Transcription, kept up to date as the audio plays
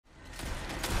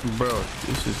Bro,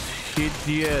 this is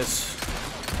hideous.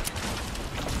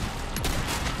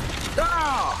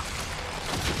 Ah!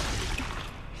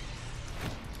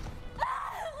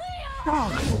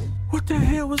 Oh, what the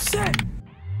hell was that?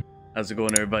 How's it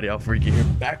going, everybody? AlphaRique here,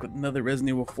 back with another Resident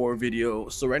Evil 4 video.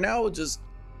 So right now we're just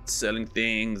selling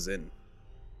things and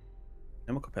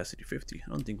ammo capacity 50. I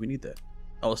don't think we need that.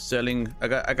 I was selling.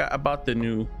 I bought the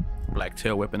new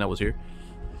blacktail weapon that was here.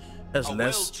 Has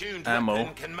less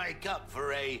ammo. Can make up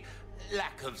for a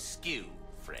lack of skill,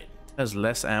 friend. Has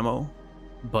less ammo,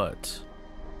 but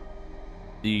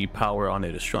the power on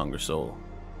it is stronger, so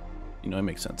you know it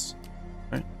makes sense,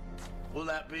 right? Will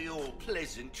that be all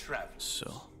pleasant travel?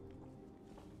 So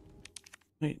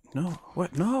wait, no,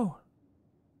 what? No,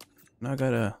 now I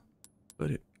gotta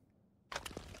put it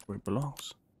where it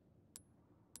belongs.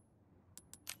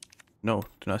 No,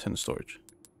 do not send to storage.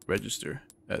 Register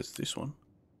as this one,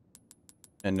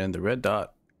 and then the red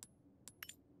dot.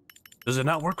 Does it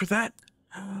not work with that?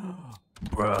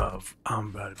 Bruv, I'm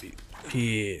about to be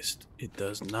pissed. It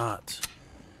does not.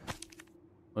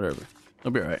 Whatever.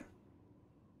 It'll be alright.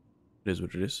 It is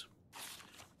what it is.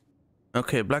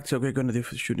 Okay, blacktail great gun to do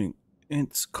for shooting.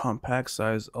 Its compact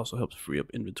size also helps free up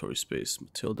inventory space.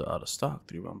 Matilda out of stock,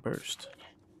 3-round burst.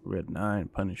 Red 9,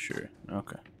 Punisher.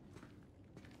 Okay.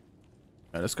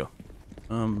 Alright, let's go.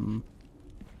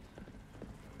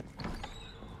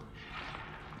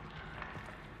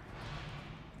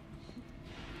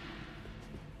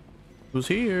 Who's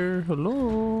here?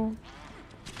 Hello?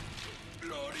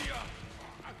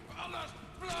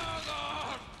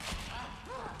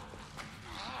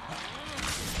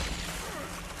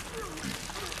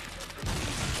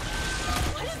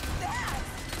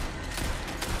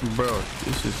 Bro,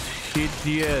 this is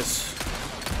hideous.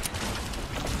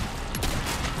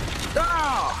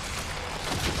 Ah!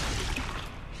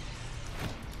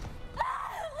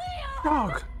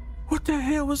 Dog, what the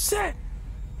hell was that?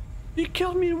 He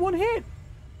killed me in one hit.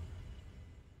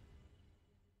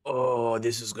 Oh,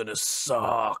 this is gonna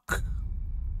suck.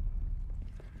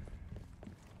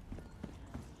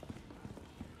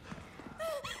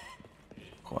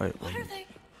 Quiet. What are they?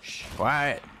 Shh.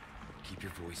 Quiet. Keep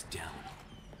your voice down.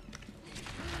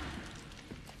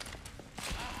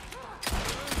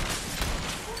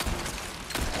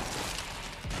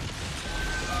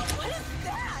 What is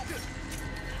that?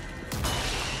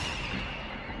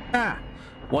 Ah,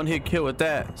 one hit kill with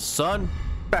that, son.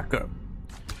 Back up.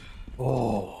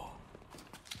 Oh,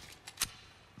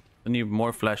 I need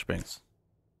more flashbangs.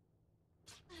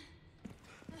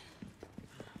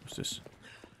 What's this?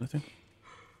 Nothing.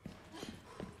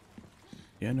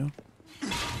 Yeah, no.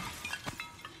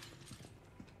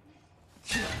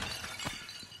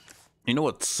 You know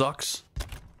what sucks?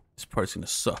 This part's gonna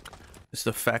suck. It's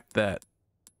the fact that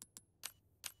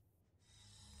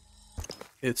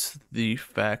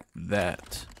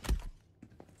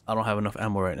I don't have enough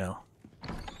ammo right now.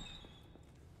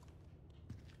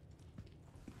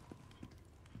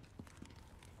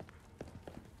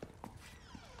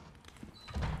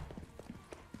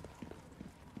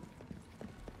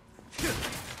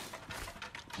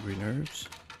 Green herbs.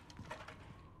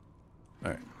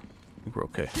 All right, I think we're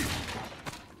okay.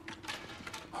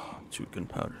 Oh, 2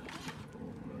 gunpowder.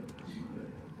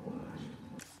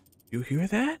 You hear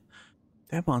that?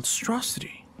 That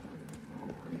monstrosity.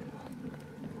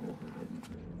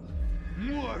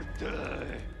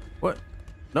 What?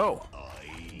 No.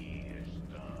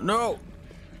 No.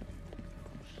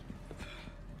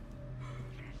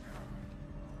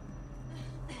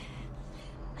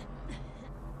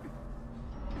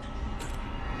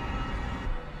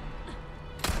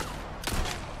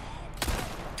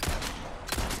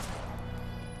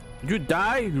 Did you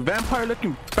die, you vampire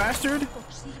looking bastard?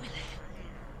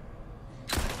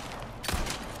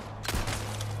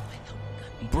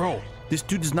 Bro, this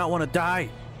dude does not want to die.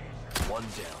 One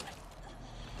down.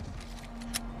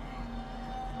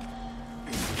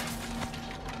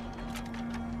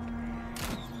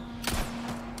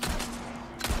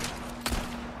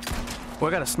 Well,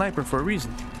 I got a sniper for a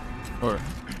reason. Or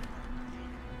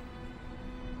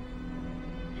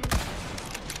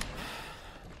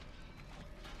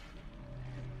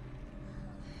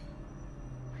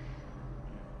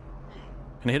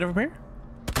can I hit him from here?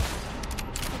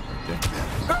 Okay.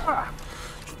 Ah!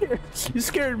 You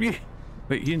scared me.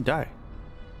 Wait, he didn't die.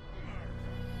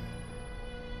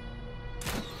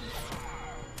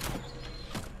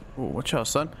 Oh, watch out,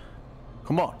 son.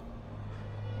 Come on.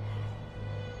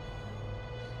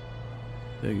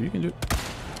 There you can do it.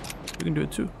 You can do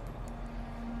it too.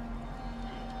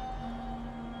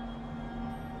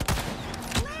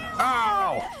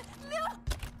 Ow!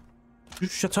 You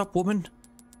shut up, woman.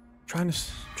 trying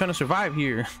to survive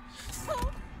here.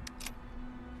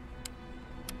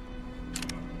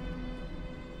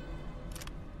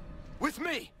 With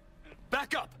me.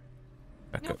 Back up.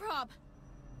 Back No up. prob.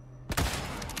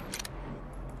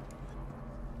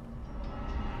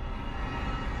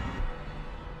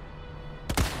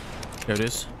 There it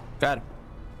is. Got him.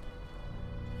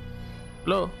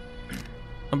 Hello.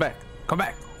 Come back. Come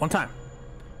back. One time.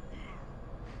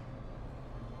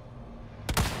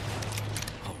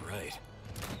 All right.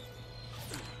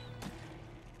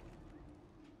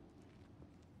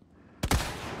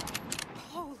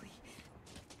 Holy.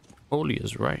 Holy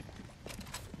is right.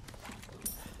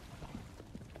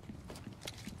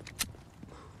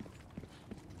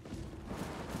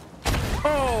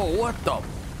 Oh, what the?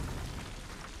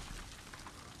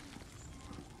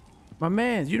 My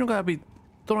man, you don't gotta be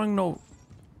throwing no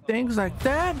things like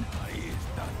that.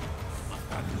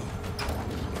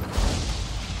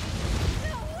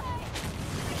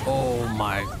 Oh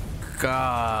my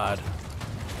God.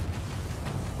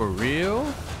 For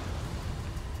real?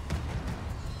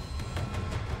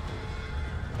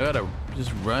 I gotta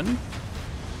just run?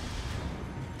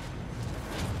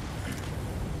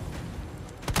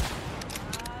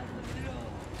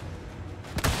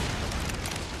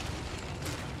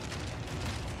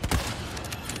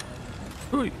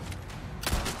 Ooh.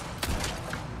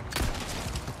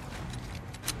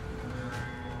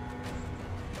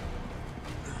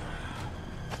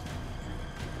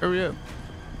 Hurry up.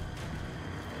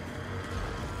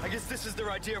 I guess this is their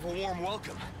idea of a warm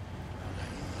welcome.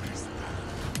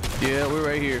 Yeah, we're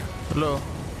right here. Hello.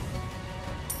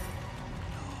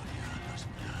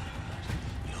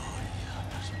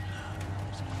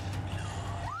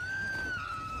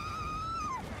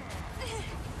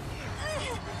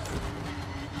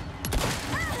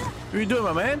 What are you doing,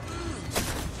 my man?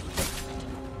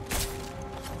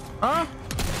 Huh?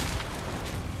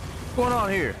 What's going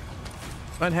on here?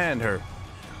 Unhand her.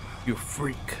 You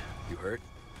freak. You hurt?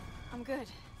 I'm good.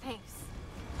 Thanks.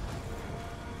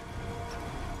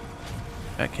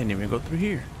 I can't even go through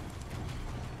here.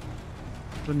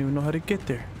 Don't even know how to get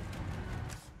there.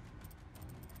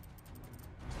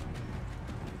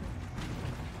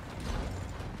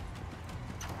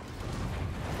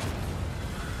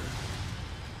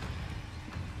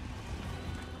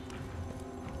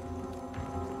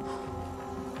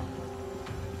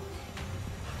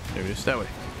 There it is, that way.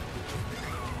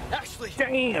 Ashley!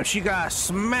 Damn, she got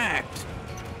smacked.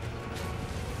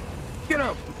 Get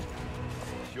up.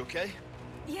 You okay?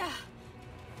 Yeah.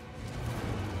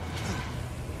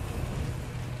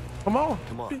 Come on.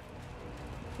 Come on.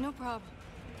 No problem.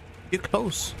 Get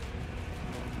close.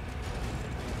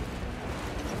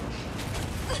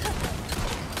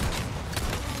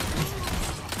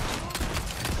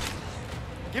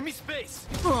 Give me space.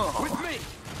 Oh. With me.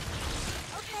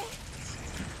 Okay.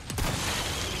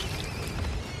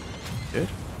 Dead?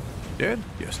 Dead?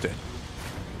 Yes, dead.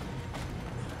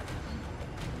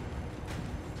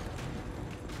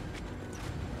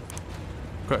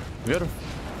 Okay, we got her.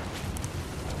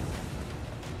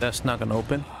 That's not gonna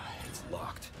open. It's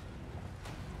locked.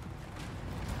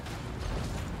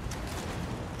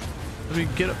 Let me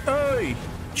get up. Hey!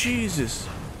 Jesus!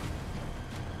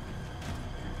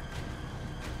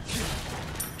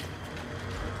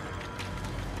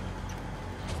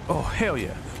 Oh, hell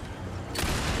yeah.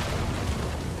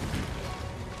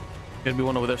 Gotta be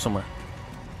one over there somewhere.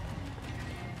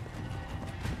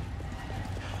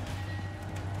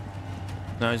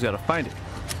 Now he's gotta find it.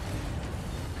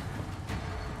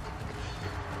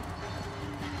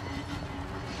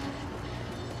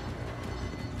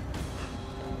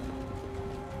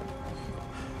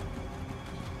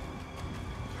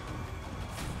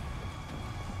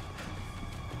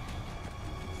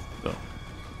 So.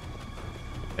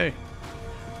 Hey,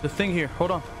 the thing here, hold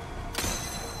on.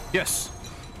 Yes.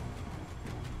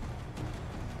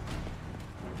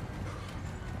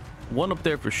 One up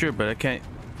there for sure, but I can't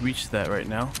reach that right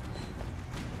now.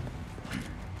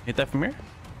 Hit that from here?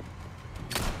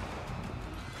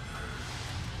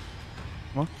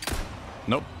 Come on.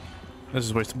 Nope. This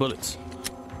is a waste of bullets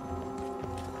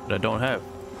that I don't have.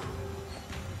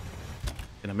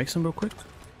 Can I make some real quick?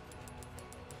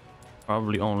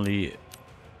 Probably only.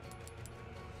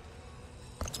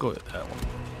 Let's go with that one.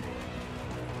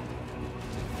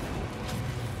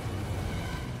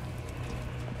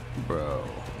 Bro.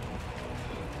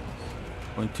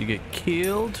 Going to get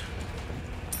killed.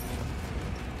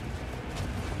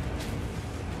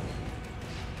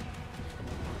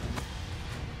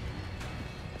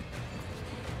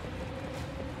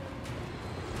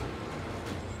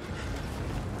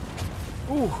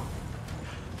 Ooh.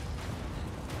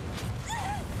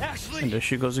 Ashley! Ashley! And there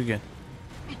she goes again.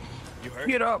 You hurt?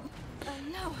 Get up.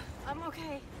 No, I'm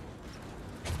okay.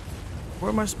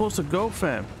 Where am I supposed to go,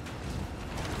 fam?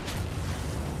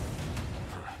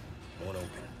 Won't open.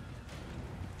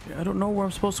 Yeah, I don't know where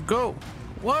I'm supposed to go.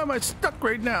 Why am I stuck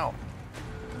right now?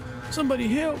 Somebody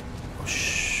help. Oh,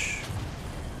 shh.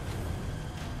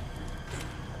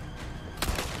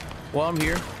 Well, I'm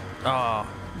here. Ah,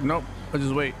 nope. I'll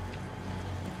just wait.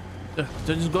 Did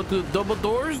I just go through the double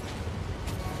doors?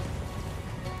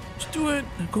 Just do it.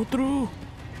 Go through.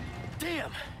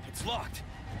 Damn! It's locked.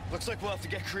 Looks like we'll have to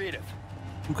get creative.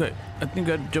 Okay, I think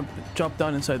I jump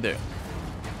down inside there.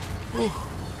 Ooh.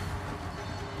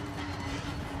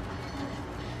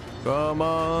 Come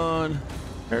on,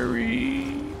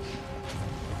 hurry!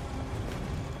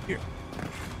 Here.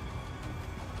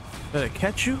 Did I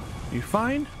catch you? You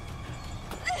fine?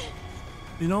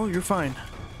 You know, you're fine.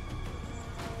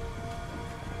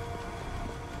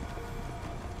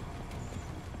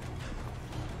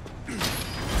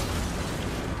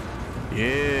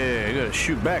 Yeah, you gotta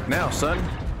shoot back now, son.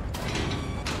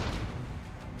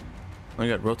 I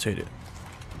gotta rotate it.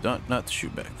 Not to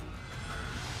shoot back.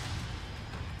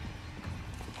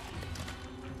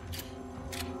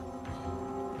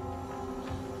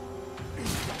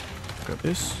 Grab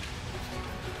this.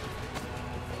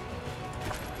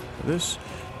 This.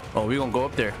 Oh, we gonna go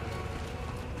up there.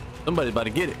 Somebody's about to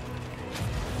get it.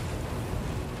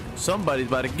 Somebody's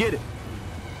about to get it.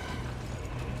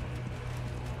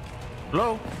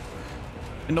 Hello?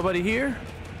 Ain't nobody here?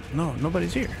 No,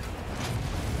 nobody's here.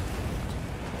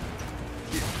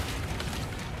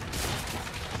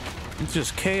 It's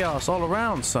just chaos all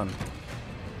around, son.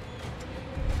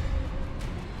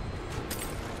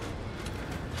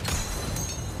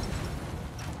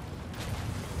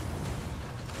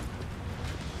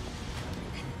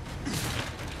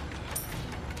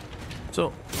 So,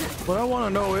 what I want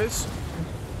to know is...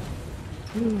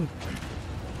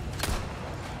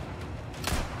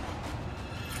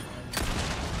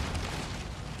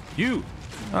 You!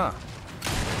 Ah.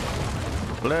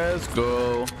 Let's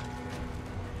go.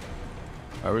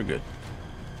 Alright, we're good.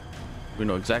 We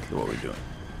know exactly what we're doing.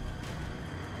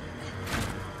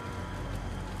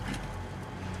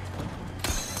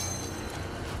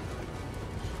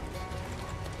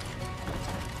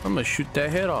 I'm gonna shoot that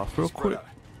head off real quick.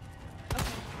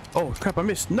 Oh crap, I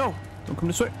missed. No! Don't come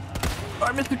this way. Oh,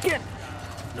 I missed again!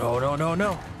 No, no, no,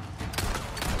 no.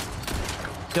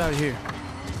 Get out of here.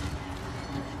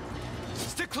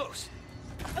 Stick close.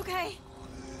 Okay.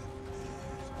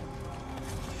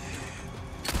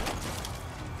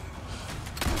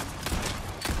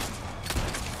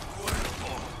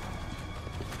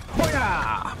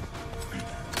 Hoya!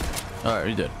 Alright,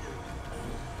 you're dead.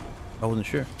 I wasn't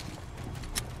sure.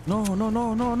 No, no,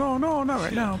 no, no, no, no, not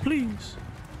right now, please.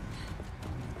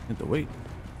 Have to wait.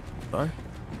 Sorry.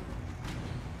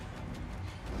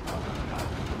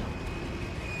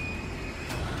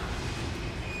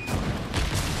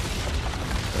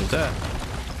 There's that.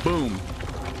 Boom.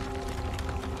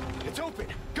 It's open.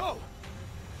 Go.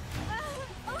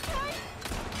 Okay.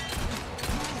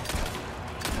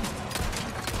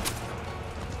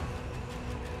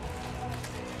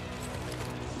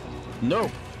 No.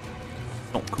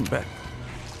 Don't come back.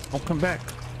 Don't come back.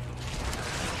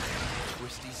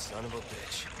 Twisty son of a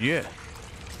bitch. Yeah.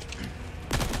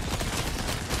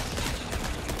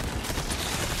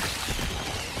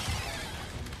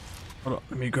 Hold on.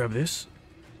 Let me grab this.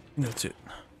 That's it.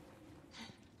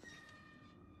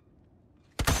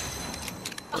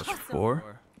 That's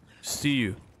 4. See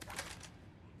you.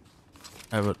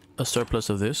 I have a surplus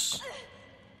of this.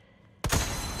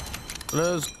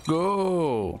 Let's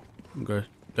go. Okay,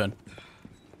 done.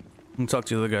 I'll talk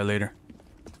to the other guy later.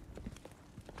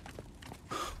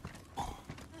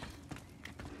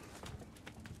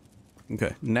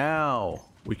 Okay, now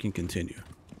we can continue.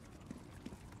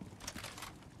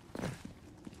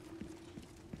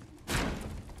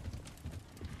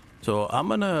 So I'm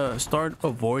gonna start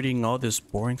avoiding all this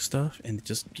boring stuff and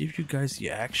just give you guys the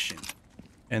action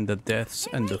and the deaths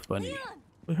and the funny.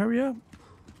 But hurry up.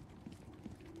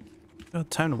 Got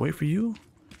time to wait for you?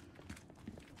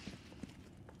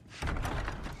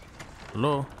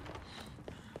 Hello?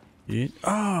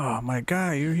 Ah, oh, my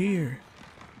guy, you're here.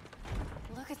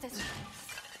 Look at this place.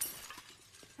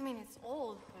 I mean, it's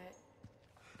old,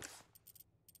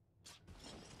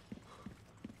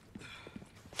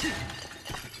 but...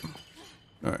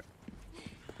 Alright.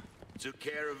 Took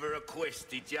care of her request,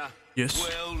 did ya? Yes.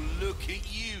 Well, look at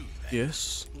you.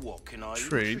 Yes. What can I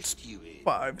Trades. interest you in?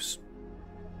 5s.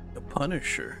 The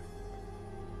Punisher.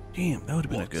 Damn, that would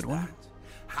have been a good one.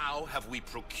 How have we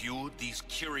procured these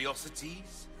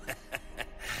curiosities?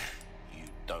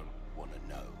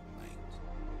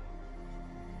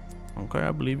 Okay,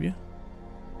 I believe you.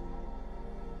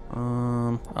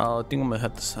 I think I'm gonna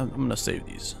have to. I'm gonna save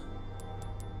these.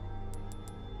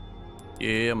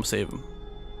 Yeah, I'm gonna save them.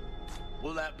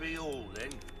 Will that be all then?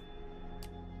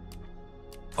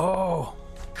 Oh.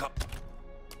 Cup.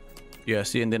 Yeah,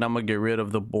 see, and then I'm gonna get rid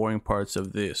of the boring parts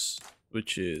of this,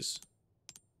 which is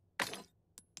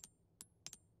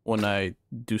when I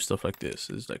do stuff like this.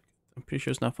 It's like, I'm pretty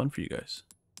sure it's not fun for you guys.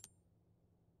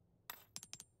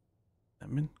 I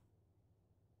mean,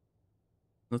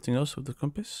 nothing else with the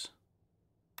compass?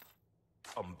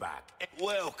 I'm back.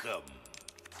 Welcome.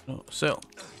 No, sell.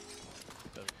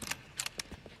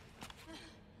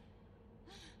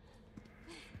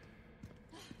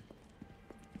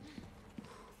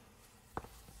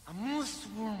 A most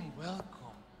warm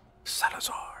welcome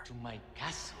Salazar. to my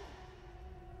castle.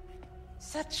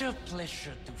 Such a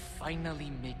pleasure to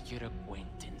finally make your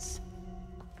acquaintance,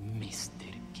 Mr.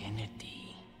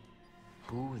 Kennedy.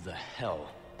 Who the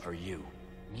hell are you?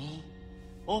 Me?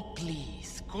 Oh,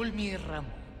 please, call me Ramon.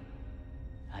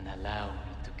 And allow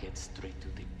me to get straight to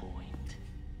the point.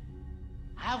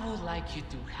 I would like you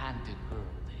to hand the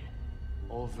girl there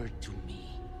over to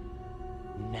me.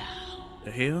 Now.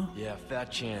 The hell? Yeah,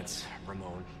 fat chance,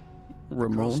 Ramon.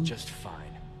 Ramon? Girl's just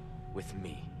fine. With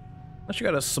me. Why she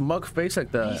got a smug face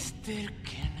like that? Mr.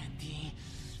 Kennedy,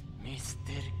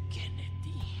 Mr.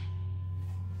 Kennedy.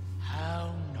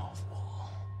 How novel.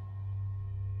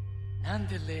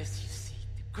 Nonetheless, you see,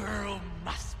 the girl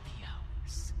must be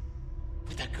ours.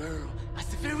 With a girl as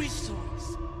the very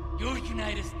source, your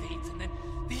United States and then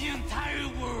the entire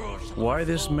world. Why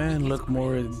this man look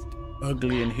more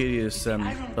ugly and hideous than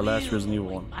the last Resident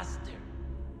Evil one?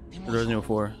 Resident Evil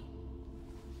 4.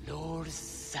 Lord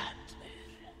Sadler.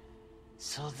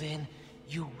 So then,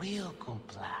 you will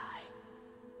comply.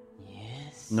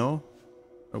 Yes? No,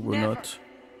 I will Never. not.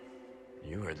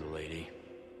 You heard the lady.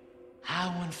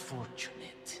 How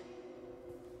unfortunate.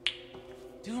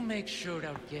 Do make sure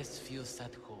our guest feels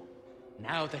at home,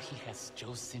 now that he has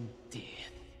chosen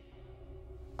death.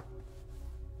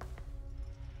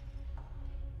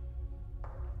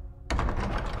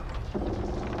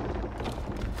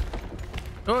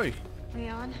 Oi!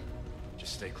 Leon?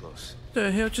 Just stay close. What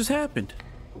the hell just happened?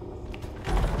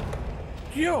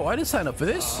 Yo, I didn't sign up for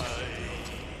this.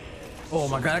 Oh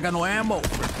my god, I got no ammo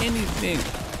for anything.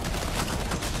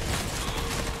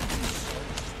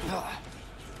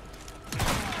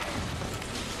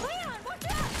 Leon, watch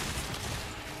out!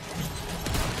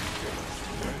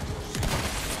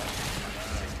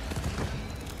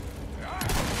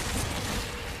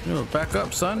 Yo, back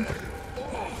up, son.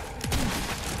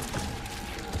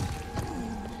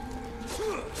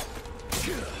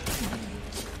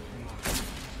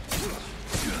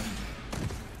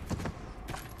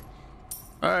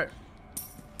 Alright.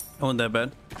 I wasn't that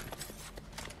bad.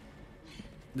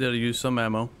 Did I use some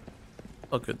ammo?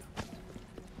 Oh, good.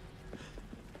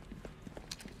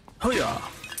 Oh, yeah.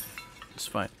 It's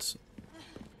fine.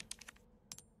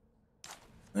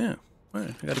 Yeah.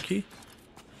 Alright, I got a key.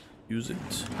 Use it.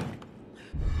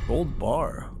 Gold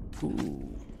bar.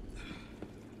 Ooh.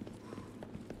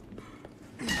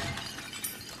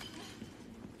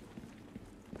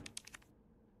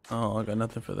 Oh, I got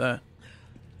nothing for that.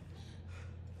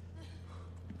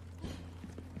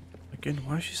 Again,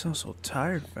 why does she sound so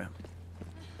tired, fam?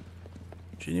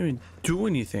 She didn't even do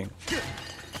anything.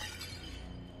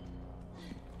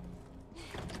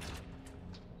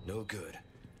 No good.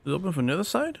 Is it open from the other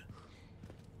side?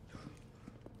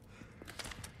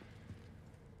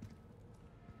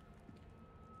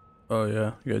 Oh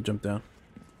yeah, you gotta jump down.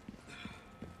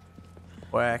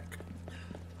 Whack.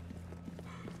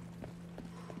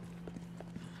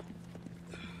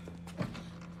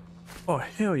 Oh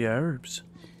hell yeah, herbs.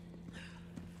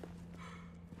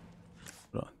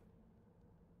 Hold on.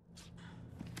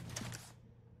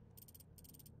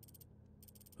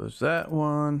 There's that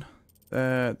one.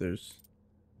 There's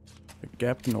a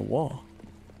gap in the wall.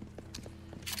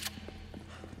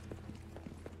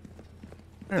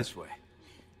 This way.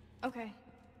 Okay.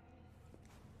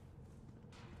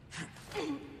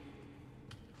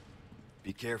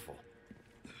 Be careful.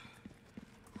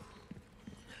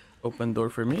 Open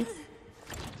door for me.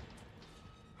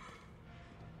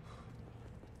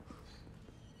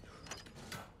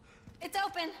 It's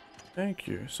open. Thank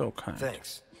you, so kind.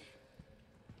 Thanks.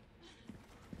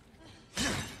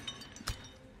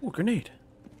 Ooh, grenade.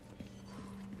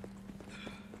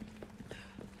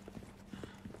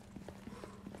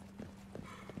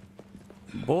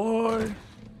 Boy,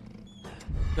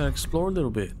 gotta explore a little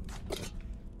bit.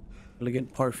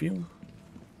 Elegant perfume.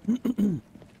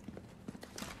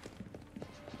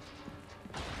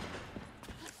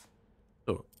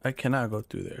 So, I cannot go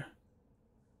through there.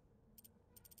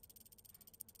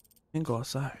 And go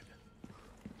outside.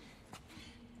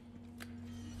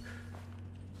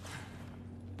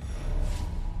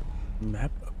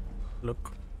 Map up.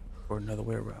 Look for another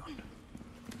way around.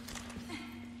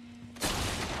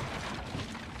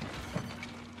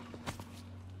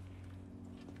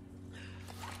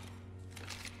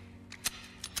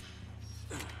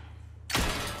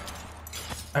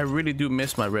 I really do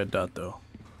miss my red dot though.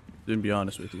 To be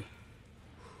honest with you.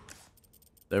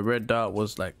 The red dot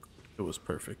was like, it was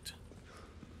perfect.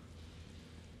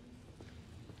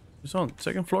 It's on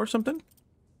second floor or something?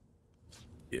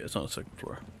 Yeah, it's on the second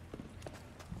floor.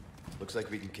 Looks like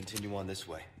we can continue on this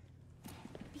way.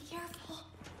 Be careful.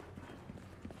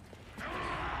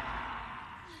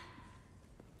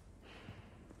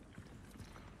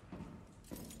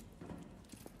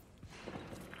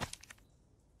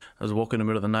 I was woken in the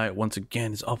middle of the night. Once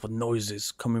again, these awful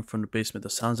noises coming from the basement.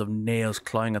 The sounds of nails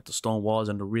clawing at the stone walls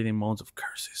and the reeling moans of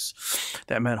curses.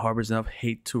 That man harbors enough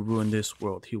hate to ruin this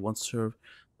world. He once served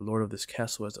the lord of this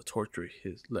castle as a torturer.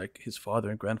 Like his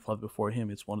father and grandfather before him,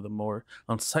 it's one of the more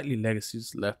unsightly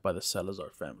legacies left by the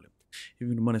Salazar family.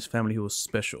 Even among his family, he was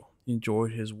special. He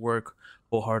enjoyed his work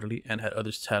wholeheartedly and had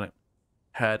a talent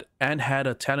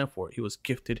for it. He was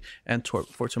gifted and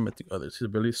for tormenting others. His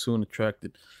ability soon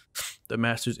attracted the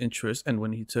master's interest, and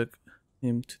when he took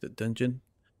him to the dungeon,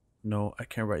 no, I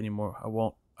can't write anymore. I don't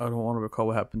want to recall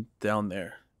what happened down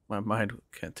there. My mind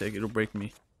can't take it. It'll break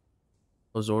me.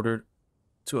 I was ordered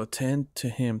to attend to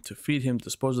him, to feed him,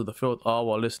 dispose of the filth, all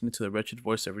while listening to the wretched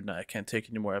voice every night. I can't take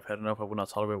it anymore. I've had enough. I will not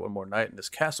tolerate one more night in this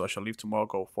castle. I shall leave tomorrow,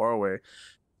 go far away,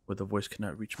 where the voice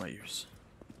cannot reach my ears.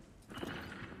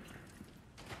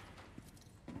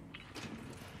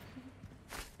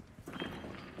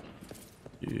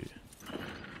 Yeah.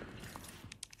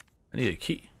 I need a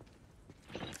key.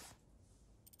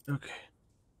 Okay.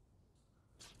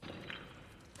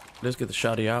 Let's get the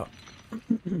shotty out.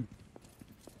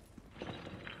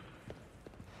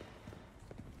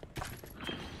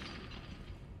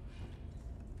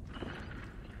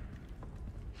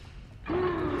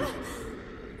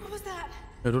 What was that?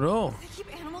 I don't know. Do they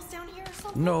keep animals down here or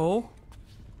something? No.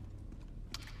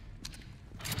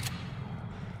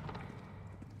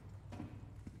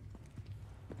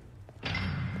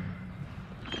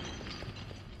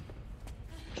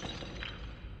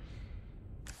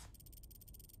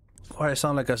 Why it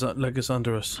sound like it's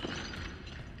under us?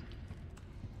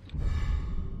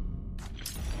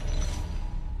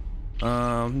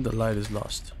 The light is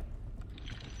lost.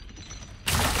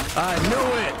 I knew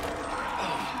it.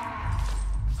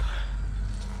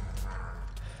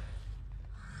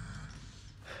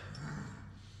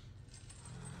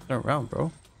 Turn around,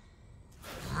 bro.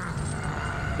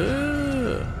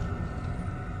 Ugh.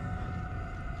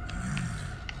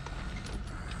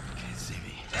 Can't see me.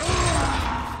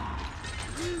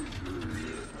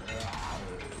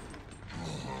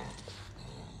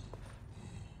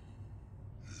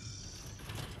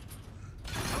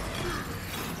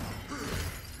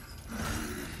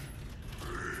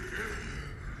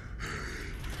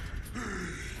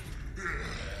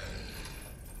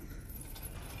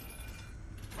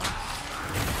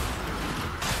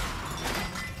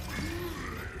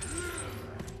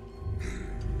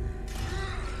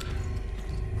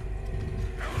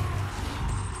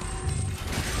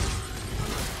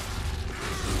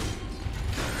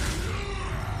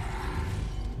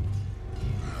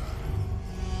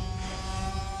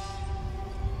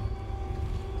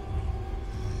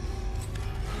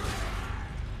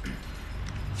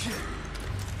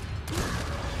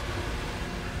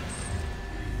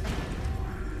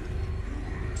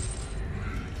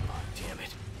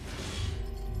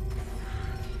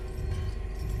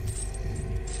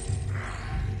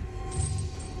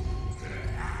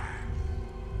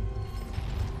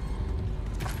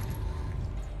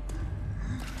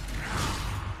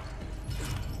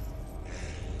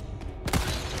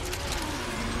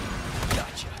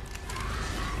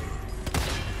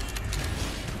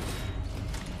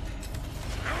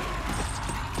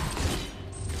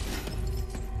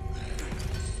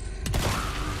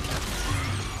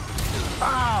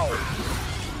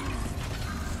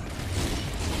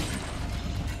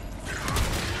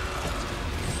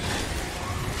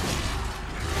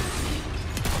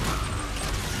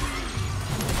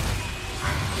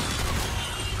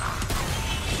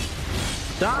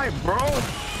 Die, bro.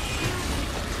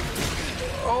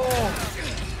 Oh.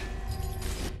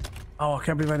 Oh, I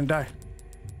can't believe I didn't die.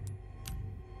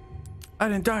 I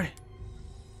didn't die.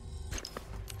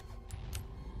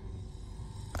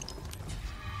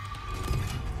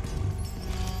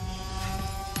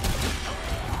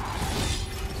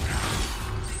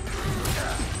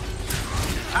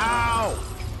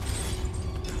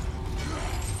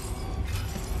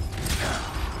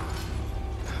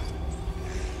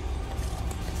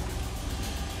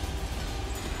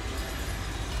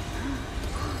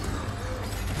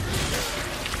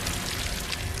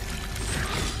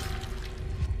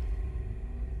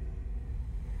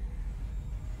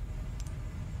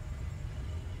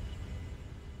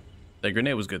 That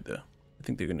grenade was good though. I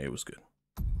think the grenade was good.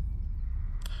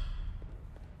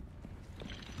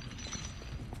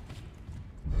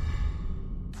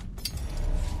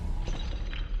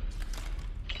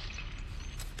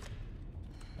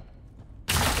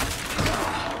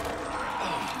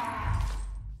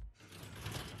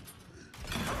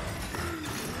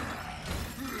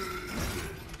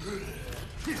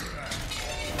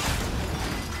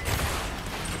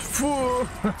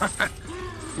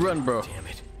 Run, bro. Damn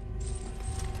it.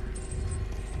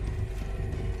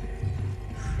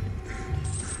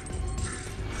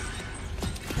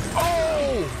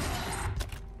 Oh!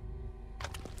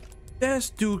 This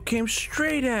dude came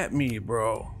straight at me,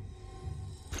 bro.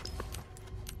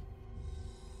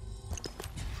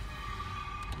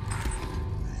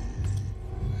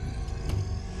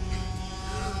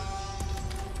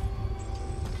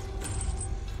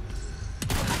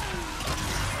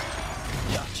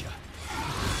 Gotcha.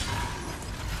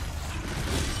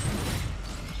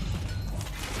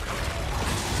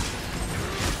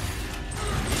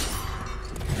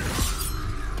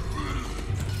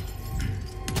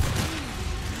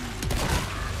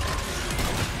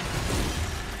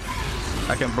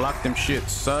 I can block them shits,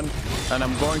 son, and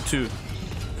I'm going to.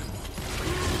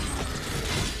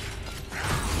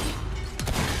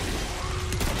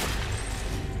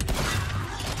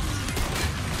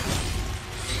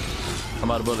 I'm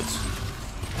out of bullets.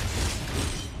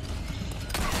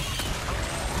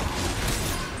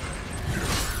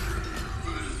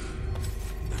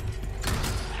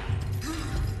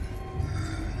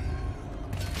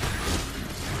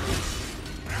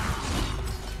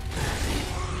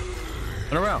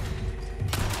 Turn around.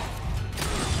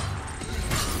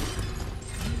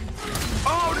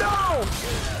 Oh no!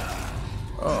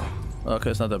 Oh, okay,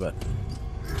 it's not that bad.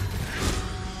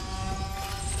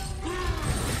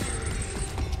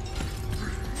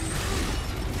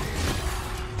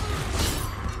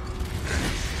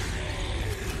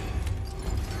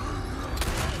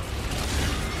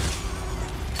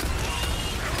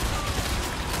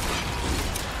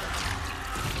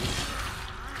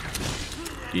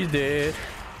 He's dead.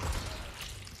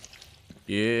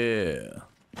 Yeah.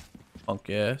 Punk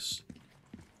ass.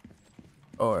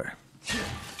 Or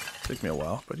took me a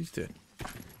while, but he's dead.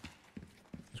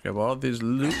 Let's grab all this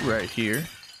loot right here.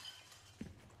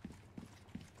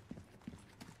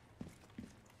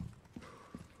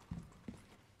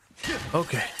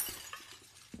 Okay.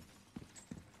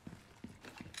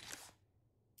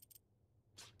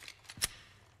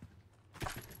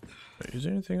 Wait, is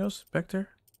there anything else back there?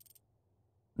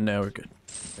 No, we're good.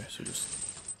 Okay, so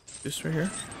just this right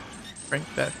here. Crank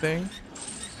that thing.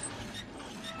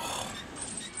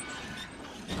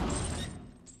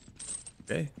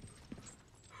 Okay.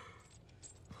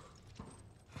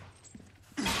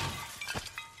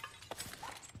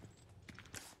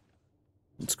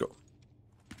 Let's go.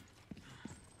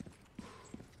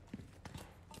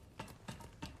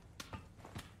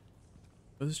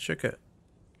 Let's check it.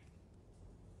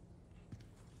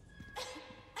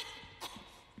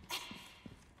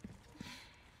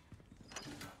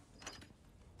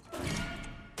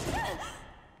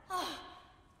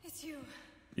 It's you.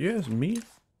 Yes, me.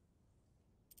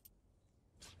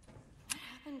 What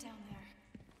happened down there?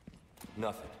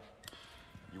 Nothing.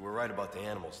 You were right about the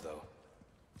animals, though.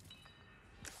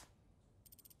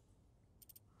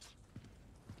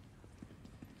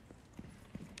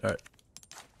 All right.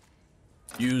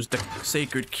 Use the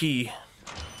sacred key.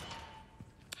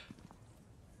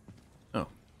 Oh.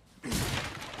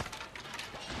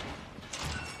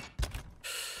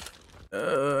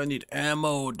 I need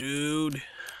ammo, dude.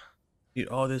 Need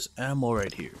all this ammo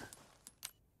right here.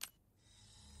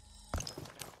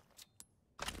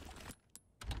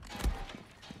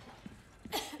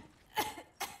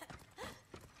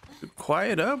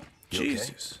 Quiet up. You okay?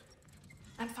 Jesus.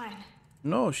 I'm fine.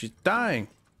 No, she's dying.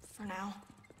 For now.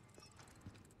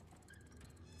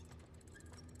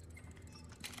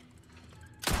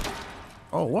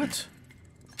 Oh, what?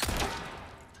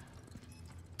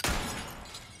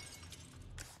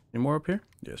 Any more up here?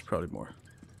 Yes, probably more.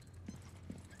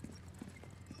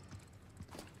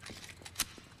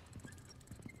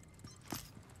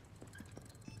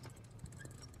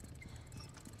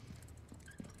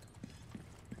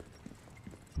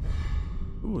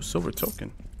 Ooh, a silver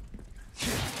token. Is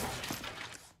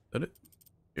that it?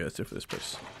 Yeah, that's it for this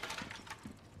place.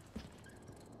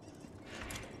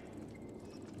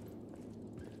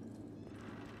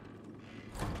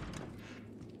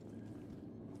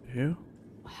 You?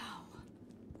 Wow.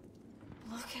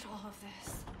 Look at all of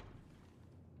this.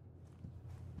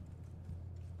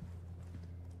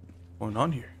 What's going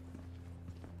on here?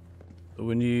 So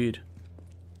we need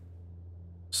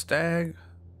stag,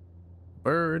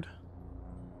 bird,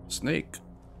 snake,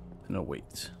 and a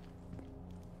weight.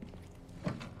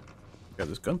 Got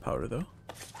this gunpowder though.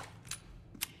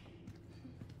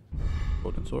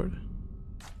 Golden sword.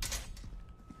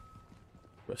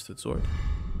 Rusted sword.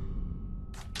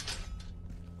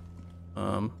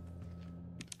 The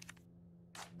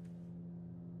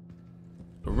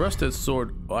rusted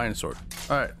sword, iron sword.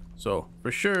 All right, so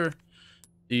for sure,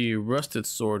 the rusted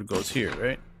sword goes here,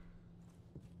 right?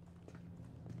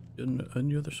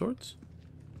 Any other swords?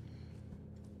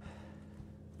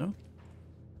 No.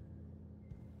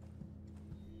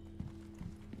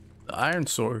 The iron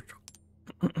sword,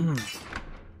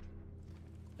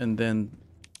 and then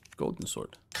golden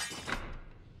sword.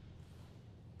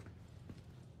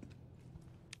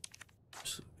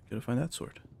 Just gotta find that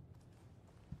sword.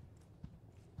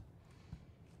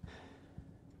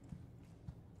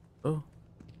 Oh.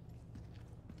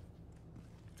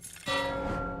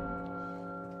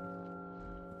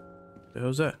 The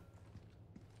hell's that?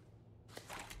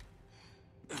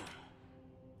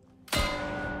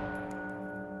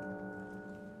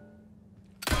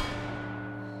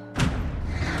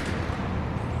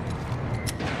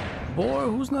 Boy,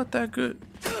 who's not that good?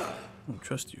 I don't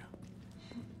trust you.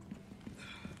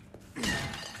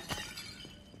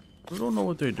 We don't know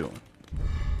what they're doing.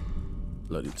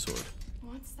 Bloodied sword.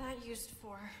 What's that used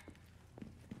for?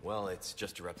 Well, it's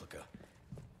just a replica.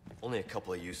 Only a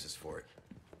couple of uses for it.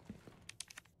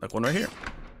 Like one right here.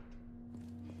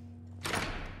 I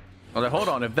was like, hold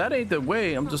on, if that ain't the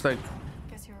way, I'm just like,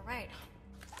 Guess you were right.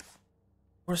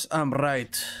 of course I'm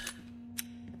right.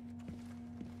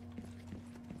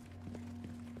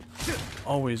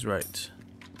 Always right.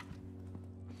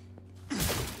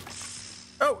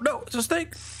 Oh no, it's a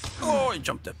snake. Oh, he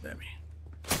jumped up at me.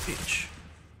 Bitch.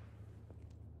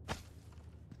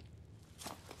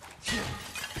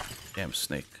 Damn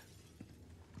snake.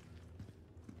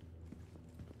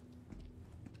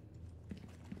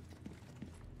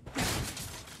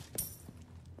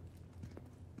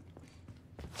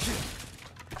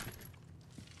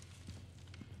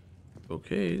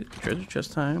 Okay, treasure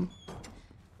chest time.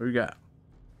 What we got?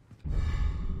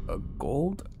 A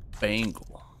gold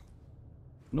bangle.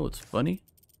 You know what's funny?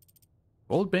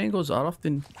 Gold bangles are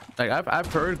often like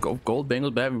I've heard of gold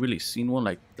bangles, but I haven't really seen one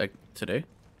like today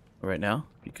or right now,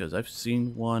 because I've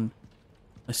seen one.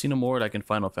 I've seen them more like in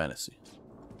Final Fantasy.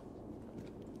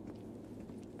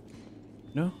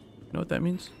 No? You know what that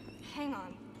means? Hang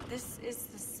on. This is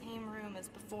the same room as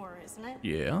before, isn't it?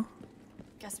 Yeah.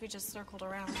 Guess we just circled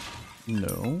around.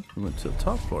 No. We went to the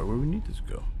top floor where we need to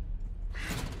go.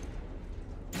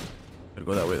 Gotta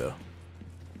go that way though.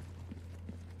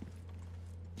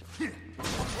 Leon,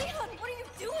 what are you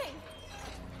doing?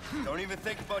 Don't even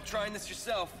think about trying this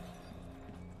yourself.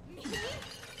 Me? As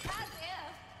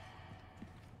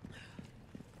if.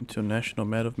 International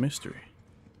Map of Mystery.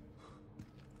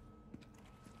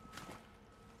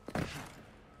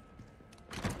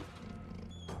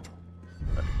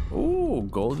 Ooh,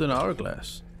 golden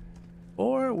hourglass.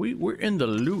 Or we're in the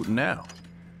loot now.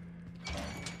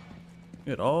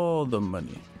 Get all the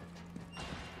money.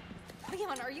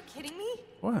 Leon, are you kidding me?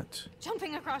 What?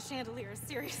 Jumping across chandeliers.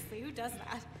 Seriously, who does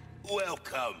that?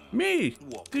 Welcome. Me?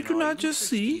 What Did can you I not just interest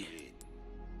see? you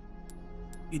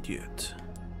in? Idiot.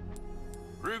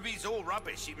 Ruby's all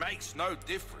rubbish. It makes no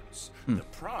difference. The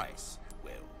price,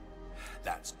 well,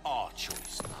 that's our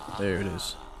choice. There it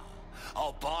is.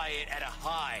 I'll buy it at a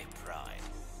high price.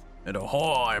 At a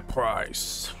high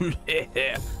price.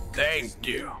 Thank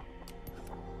you.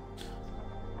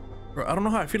 Bro, I don't know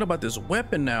how I feel about this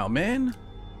weapon now, man.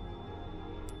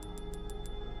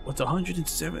 What's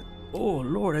 107? Oh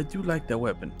Lord, I do like that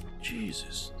weapon.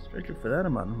 Jesus, especially for that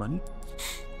amount of money.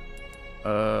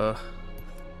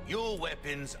 Your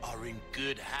weapons are in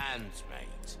good hands,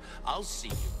 mate. I'll see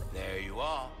you. There you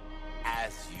are,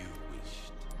 as you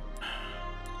wished.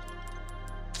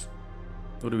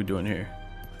 What are we doing here?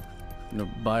 You know,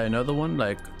 buy another one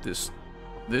like this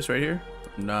right here?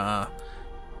 Nah.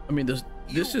 I mean, this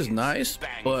is nice,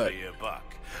 Bang but for your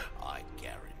buck, I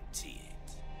guarantee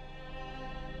it.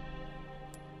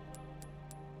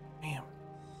 damn.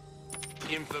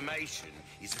 Information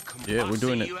is a Yeah, we're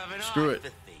doing it. You have an Screw eye it. for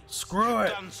things. Screw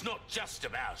it. Gun's not just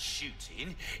about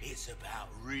shooting, it's about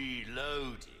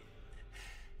reloading.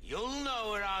 You'll know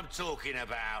what I'm talking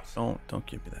about. Don't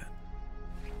give me that.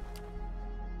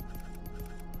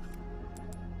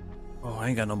 Oh, I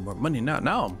ain't got no more money now.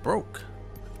 Now I'm broke.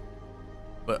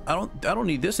 But I don't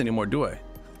need this anymore, do I?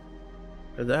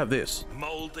 Cause I have this.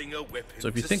 Molding a weapon. So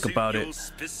if you to think suit about your it,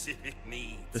 specific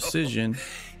needs.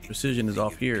 Precision is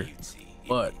off here,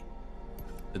 but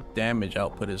the damage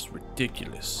output is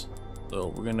ridiculous. So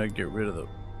we're gonna get rid of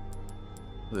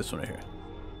this one right here.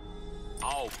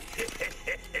 Oh,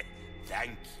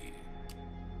 thank you.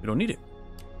 We don't need it.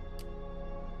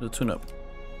 The tune-up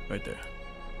right there.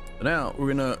 So now we're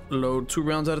gonna load 2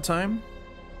 rounds at a time.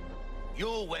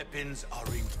 Your weapons are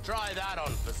in. Try that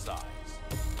on for size.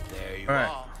 There you All right.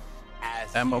 are.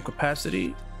 As Ammo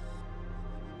capacity.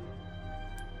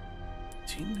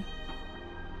 18.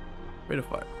 Rate of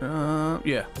fire.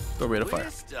 Yeah, go rate of fire.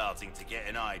 We're starting to get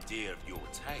an idea of your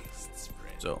tastes,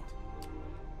 friend. So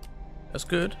that's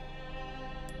good.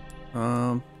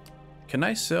 Can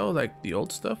I sell like the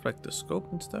old stuff, like the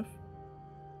scope and stuff?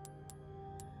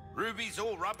 Ruby's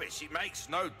all rubbish. It makes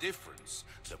no difference.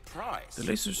 The price. The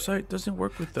laser sight doesn't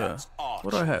work with the. That's our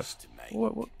What do I have? choice to make.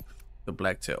 What? The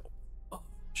blacktail. Oh,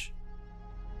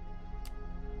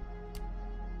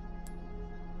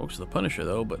 works for the Punisher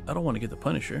though, but I don't want to get the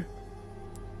Punisher.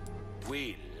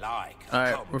 We like. All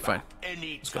right, we're fine.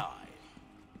 Anytime.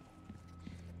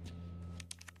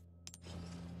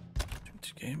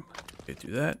 Game. Okay,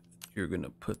 do that. You're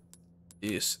gonna put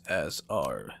this as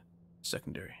our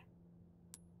secondary.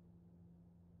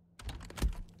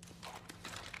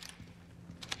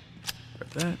 Grab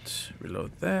that.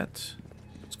 Reload that.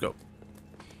 Let's go.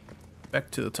 Back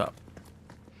to the top.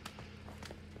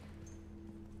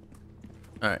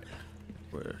 All right.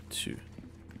 Where to?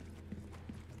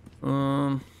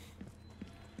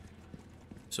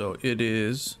 So it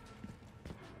is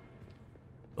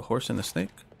the horse and the snake.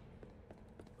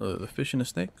 The fish and the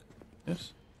snake.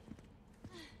 Yes.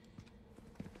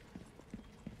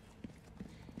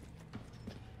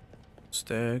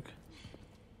 Stag.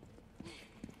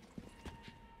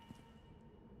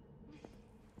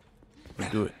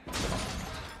 Let's do it.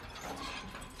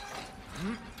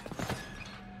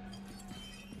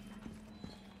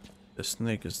 The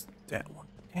snake is that one.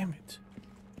 Damn it.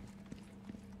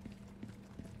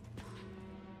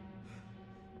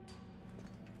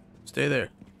 Stay there.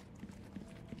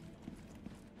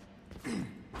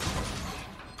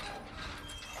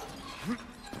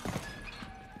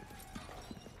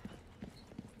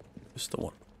 It's the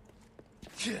one.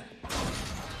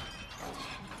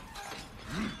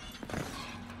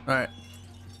 All right.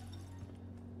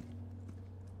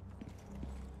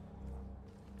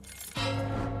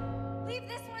 Leave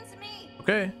this one to me.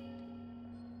 Okay.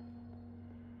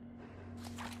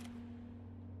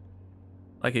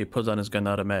 Like he puts on his gun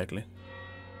automatically.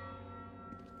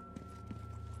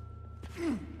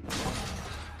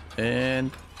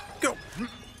 And go.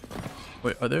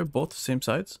 Wait, are they both the same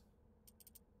sides?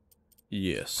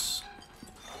 Yes.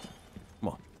 Come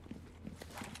on.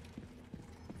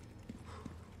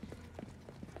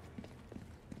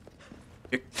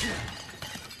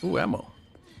 Ooh, ammo.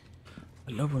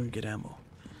 I love when we get ammo.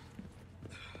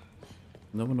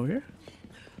 No one over here?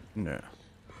 No.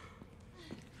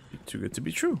 Too good to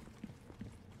be true.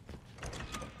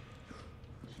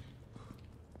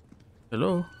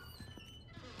 Hello?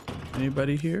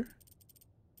 Anybody here?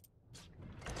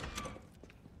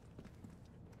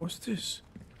 What's this?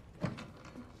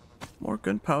 More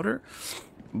gunpowder?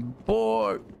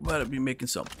 Boy, better be making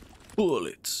some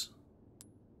bullets.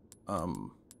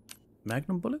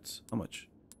 Magnum bullets? How much?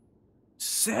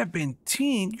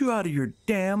 17? You out of your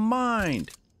damn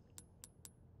mind.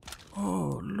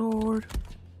 Oh, Lord.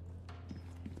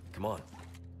 Come on.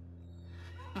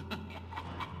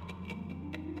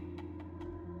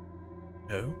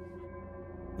 No?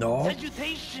 No?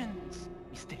 Salutations,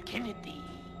 Mr. Kennedy.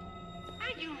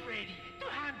 Are you ready to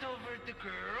hand over the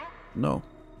girl? No.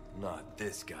 Not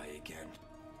this guy again.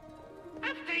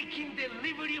 I'm taking the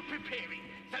liberty of preparing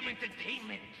some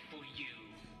entertainment for you.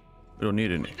 We don't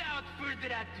need any. Without further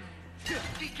ado,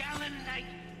 the gallant knight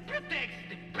protects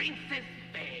the princess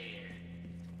fair.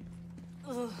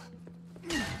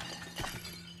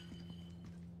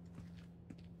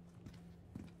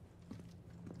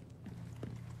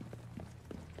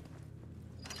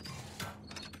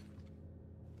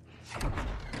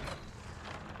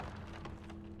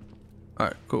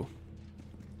 Alright, cool.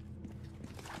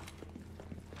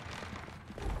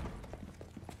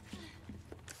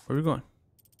 Where are we going?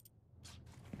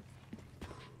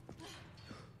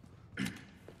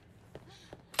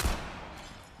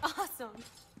 Awesome.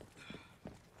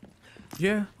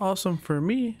 Yeah, awesome for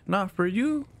me, not for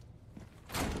you.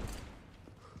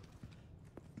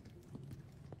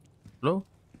 Hello?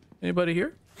 Anybody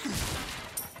here?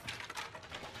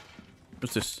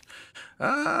 What's this?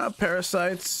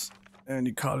 Parasites and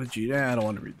ecology. Nah, I don't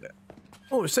want to read that.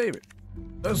 Oh, save it.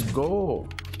 Let's go.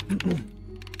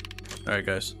 Alright,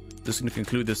 guys. This is going to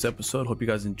conclude this episode. Hope you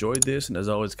guys enjoyed this. And as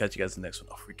always, catch you guys in the next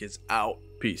one. AlphaRique is out.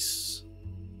 Peace.